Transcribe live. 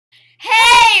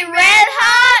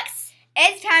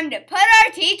time to put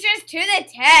our teachers to the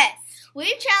test.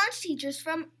 We've challenged teachers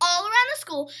from all around the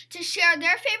school to share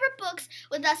their favorite books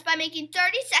with us by making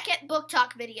 30-second book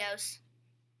talk videos.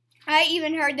 I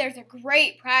even heard there's a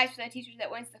great prize for the teacher that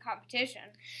wins the competition.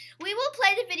 We will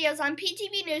play the videos on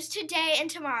PTV News today and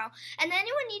tomorrow, and then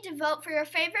you will need to vote for your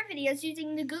favorite videos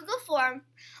using the Google form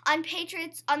on the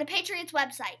Patriots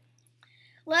website.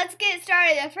 Let's get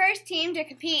started. The first team to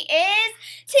compete is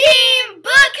Team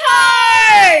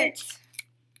Bookhart!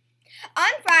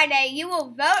 On Friday, you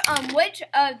will vote on which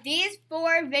of these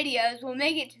 4 videos will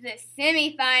make it to the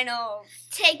semifinals.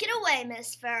 Take it away,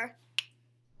 Miss Fur.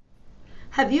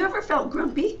 Have you ever felt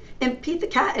grumpy? In Pete the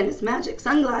Cat and His Magic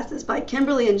Sunglasses by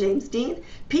Kimberly and James Dean,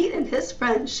 Pete and his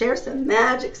friends share some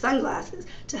magic sunglasses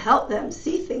to help them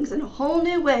see things in a whole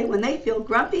new way when they feel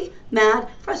grumpy, mad,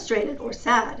 frustrated, or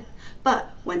sad.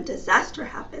 But when disaster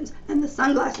happens and the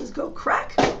sunglasses go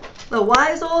crack, the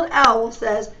wise old owl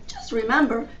says, just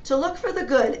remember to look for the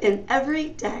good in every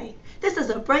day. This is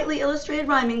a brightly illustrated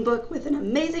rhyming book with an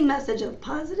amazing message of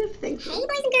positive thinking. Hey,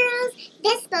 boys and girls.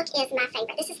 This book is my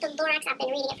favorite. This is the Lorax. I've been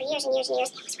reading it for years and years and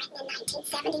years. It was written in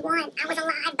 1971. I was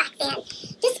alive back then.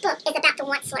 This book is about the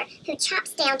Onceler who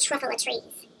chops down truffula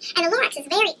trees. And the Lorax is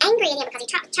very angry at him because he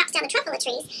chops down the truffula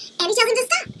trees, and he tells him to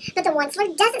stop. But the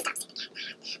Onceler doesn't stop.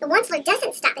 The Onceler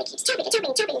doesn't stop, but he keeps chopping and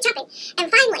chopping and chopping and chopping. And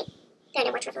finally, there are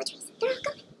no more truffula trees. They're all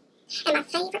gone. And my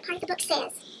favorite part of the book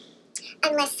says,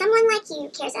 unless someone like you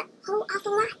cares a whole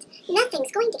awful lot,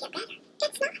 nothing's going to get better.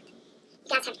 It's not. You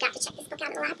guys have got to check this book out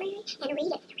at the library and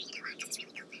read it. And read it a lot because it's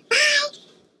really cool. Bye!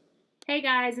 Hey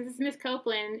guys, this is Miss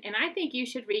Copeland, and I think you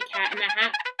should read Cat in the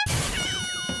Hat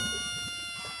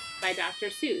by Dr.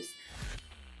 Seuss.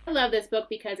 I love this book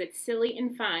because it's silly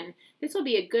and fun. This will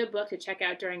be a good book to check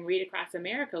out during Read Across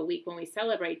America week when we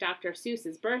celebrate Dr.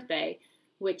 Seuss's birthday,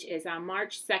 which is on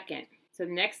March 2nd. So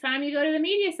next time you go to the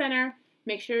Media Center,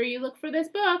 make sure you look for this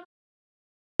book.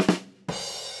 What is it?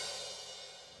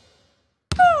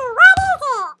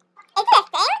 Is it a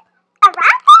thing? A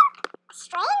wrong thing? A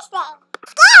strange thing?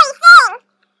 Scary thing!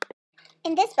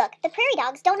 In this book, the prairie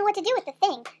dogs don't know what to do with the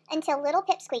thing until little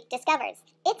Pipsqueak discovers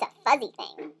it's a fuzzy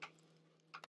thing.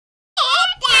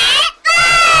 It's that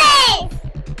fuzz!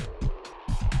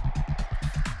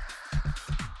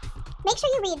 Make sure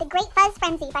you read The Great Fuzz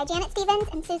Frenzy by Janet Stevens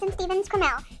and Susan Stevens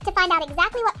Crummell to find out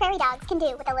exactly what prairie dogs can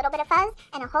do with a little bit of fuzz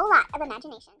and a whole lot of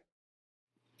imagination.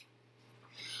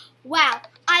 Wow,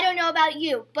 I don't know about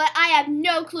you, but I have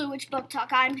no clue which book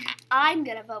talk I'm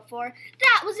gonna vote for.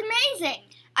 That was amazing!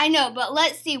 I know, but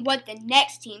let's see what the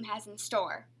next team has in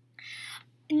store.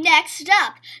 Next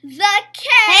up, the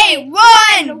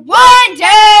K1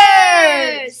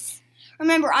 Wonders!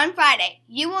 Remember, on Friday,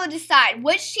 you will decide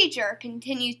which teacher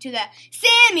continues to the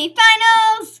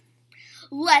semifinals.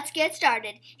 Let's get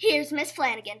started. Here's Miss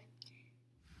Flanagan.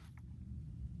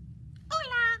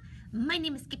 Hola! My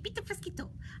name is Capito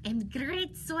Fresquito. I am the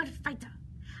great sword fighter.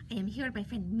 I am here with my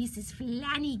friend Mrs.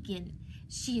 Flanagan.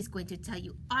 She is going to tell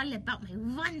you all about my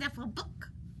wonderful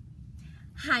book.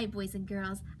 Hi, boys and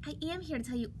girls. I am here to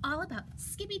tell you all about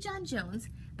Skippy John Jones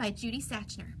by Judy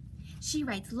Sachner. She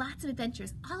writes lots of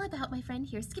adventures all about my friend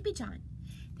here, Skippy John.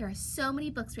 There are so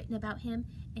many books written about him,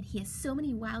 and he has so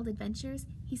many wild adventures.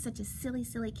 He's such a silly,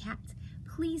 silly cat.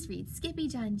 Please read Skippy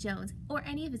John Jones or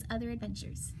any of his other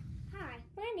adventures. Hi,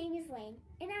 my name is Lane,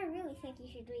 and I really think you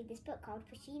should read this book called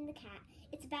Pusheen the Cat.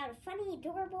 It's about a funny,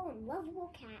 adorable, and lovable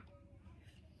cat.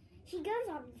 She goes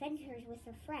on adventures with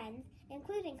her friends,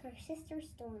 including her sister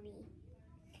Stormy.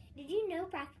 Did you know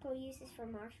practical uses for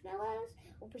marshmallows?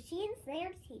 Well, Pusheen's there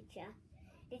to teach you.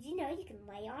 Did you know you can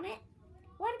lay on it?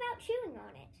 What about chewing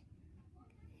on it?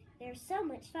 There's so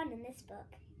much fun in this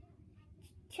book.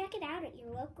 Check it out at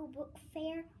your local book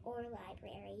fair or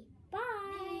library.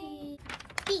 Bye!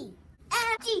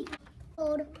 B-F-G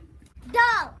Old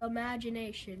Dog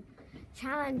Imagination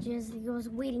challenges your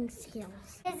reading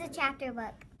skills. It's a chapter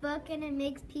book and it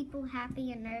makes people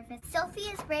happy and nervous. Sophie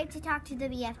is brave to talk to the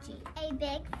BFG. A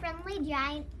big, friendly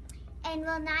giant and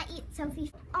will not eat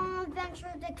Sophie. On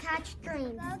adventure to catch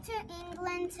dreams. Go to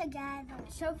England together.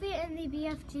 Sophie and the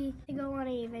BFG go on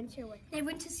an adventure with. They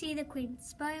went to see the Queen.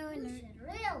 Spoiler alert. You should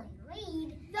really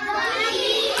read the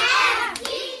BFG.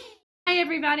 Hey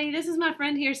everybody, this is my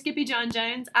friend here, Skippy John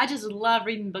Jones. I just love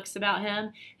reading books about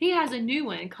him. He has a new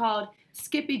one called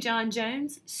Skippy John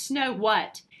Jones, Snow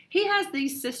What. He has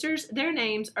these sisters. Their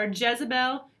names are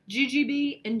Jezebel,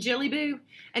 Jujubee, and Jillyboo,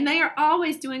 and they are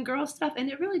always doing girl stuff, and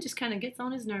it really just kind of gets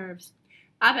on his nerves.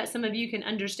 I bet some of you can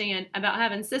understand about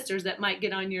having sisters that might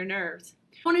get on your nerves.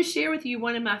 I want to share with you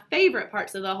one of my favorite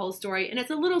parts of the whole story, and it's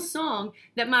a little song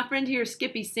that my friend here,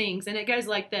 Skippy, sings, and it goes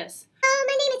like this.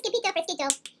 My name is Skippy Fresquito,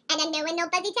 And a no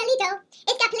buzzy telly-do.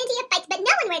 It's got plenty of fights, but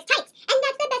no one wears tights. And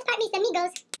that's the best part, mis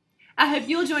amigos. I hope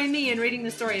you'll join me in reading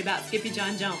the story about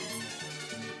Skippy-John Jones.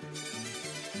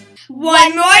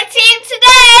 One more team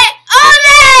today!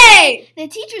 Ole! The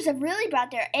teachers have really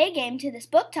brought their A game to this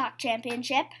book talk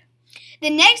championship. The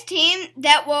next team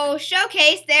that will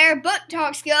showcase their book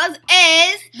talk skills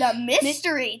is The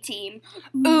mystery team.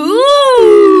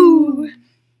 Ooh!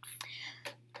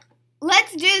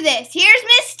 Let's do this. Here's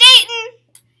Miss Staten.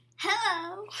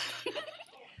 Hello.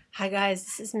 Hi guys,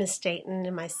 this is Miss Staten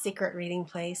in my secret reading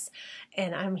place,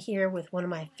 and I'm here with one of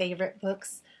my favorite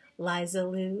books, Liza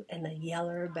Lou and the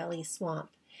Yeller Belly Swamp.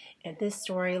 In this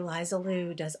story, Liza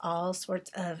Lou does all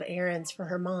sorts of errands for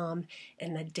her mom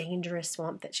in the dangerous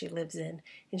swamp that she lives in,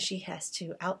 and she has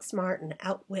to outsmart and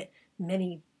outwit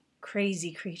many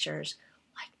crazy creatures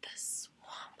like the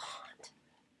swamp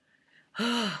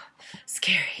haunt.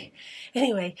 Scary.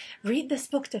 Anyway, read this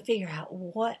book to figure out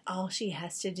what all she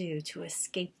has to do to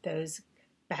escape those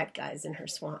bad guys in her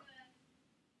swamp.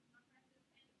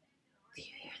 Do you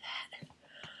hear that?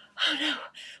 Oh no,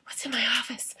 what's in my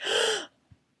office?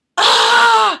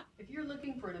 Ah! If you're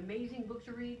looking for an amazing book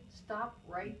to read, stop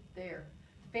right there.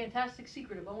 The Fantastic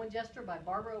Secret of Owen Jester by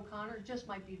Barbara O'Connor just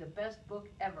might be the best book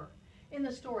ever. In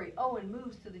the story, Owen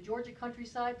moves to the Georgia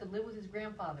countryside to live with his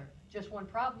grandfather. Just one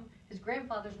problem, his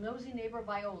grandfather's nosy neighbor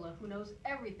Viola, who knows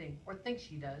everything, or thinks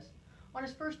she does. On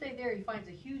his first day there, he finds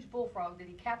a huge bullfrog that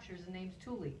he captures and names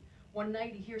Thule. One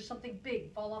night, he hears something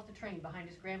big fall off the train behind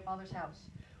his grandfather's house.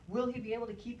 Will he be able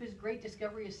to keep his great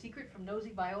discovery a secret from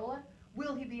nosy Viola?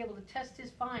 Will he be able to test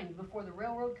his find before the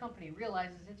railroad company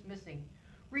realizes it's missing?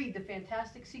 Read The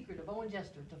Fantastic Secret of Owen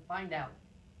Jester to find out.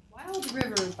 Wild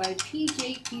River by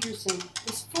P.J. Peterson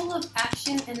is full of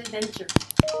action and adventure.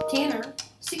 Tanner,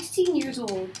 16 years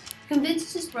old,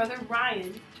 convinces his brother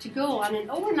Ryan to go on an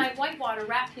overnight whitewater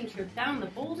rafting trip down the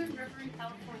Boulder River in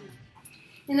California.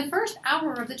 In the first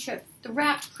hour of the trip, the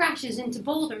raft crashes into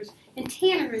boulders and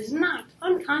Tanner is knocked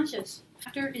unconscious.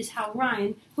 After is how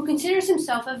Ryan, who considers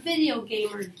himself a video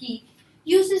gamer geek,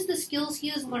 uses the skills he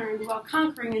has learned while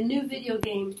conquering a new video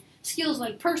game. Skills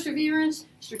like perseverance,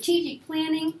 strategic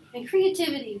planning, and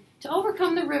creativity to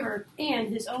overcome the river and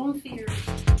his own fears.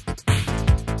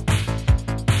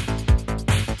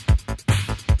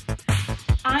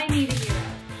 I need a hero,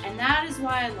 and that is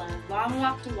why I love Long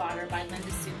Walk to Water by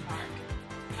Linda Sue Park.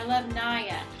 I love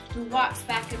Naya, who walks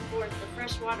back and forth with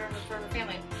fresh water for her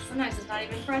family. Sometimes it's not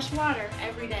even fresh water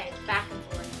every day, back and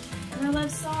forth. And I love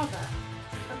Sava,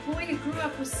 a boy who grew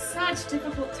up with such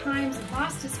difficult times and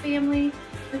lost his family,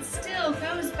 but still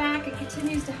goes back and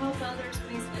continues to help others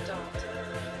when he's an adult.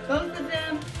 Both of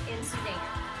them in Sudan.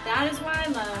 That is why I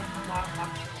love Long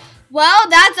Walk to Water. Well,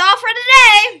 that's all for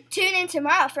today. Tune in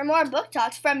tomorrow for more book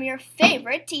talks from your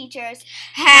favorite teachers.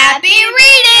 Happy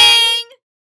reading!